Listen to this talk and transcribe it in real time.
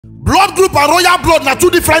blood group and royal blood na two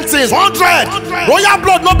different things. 100. Royal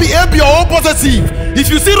blood not be AB or O positive. If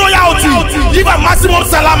you see royalty, give a maximum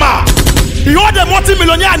salama. He hold a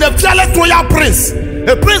multi-millionaire and a fearless royal prince.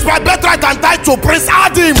 A prince by birthright and title, Prince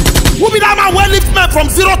Adim. Who be that man when lift men from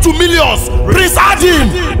 0 to millions? Prince Adim.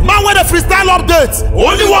 Man with a freestyle update.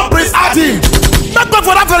 Only one Prince Adim. Make way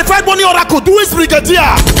for that verified money oracle. Do his brigadier.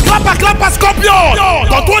 Clapper, scorpion.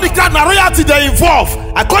 Don't throw the crowd na royalty they involve.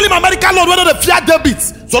 I call him American Lord whether the fiat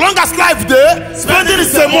debits. So long as life there, spending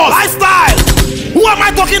is a must. Lifestyle. Who am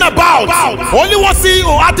I talking about? Only one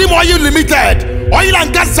CEO, Adim Oil Limited. Oil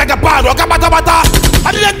and gas Jagapan, Okabata.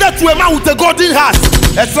 I didn't get to a man with a golden heart.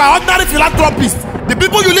 Extraordinary philanthropist. The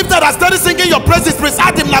people you lifted are steady singing your praises. Prince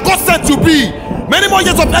Adim, na God sent to be. Many more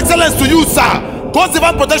years of excellence to you, sir. God's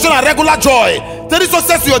divine protection and regular joy. Steady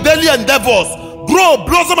success to your daily endeavors. Grow,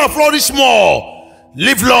 blossom, and flourish more.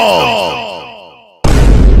 Live long.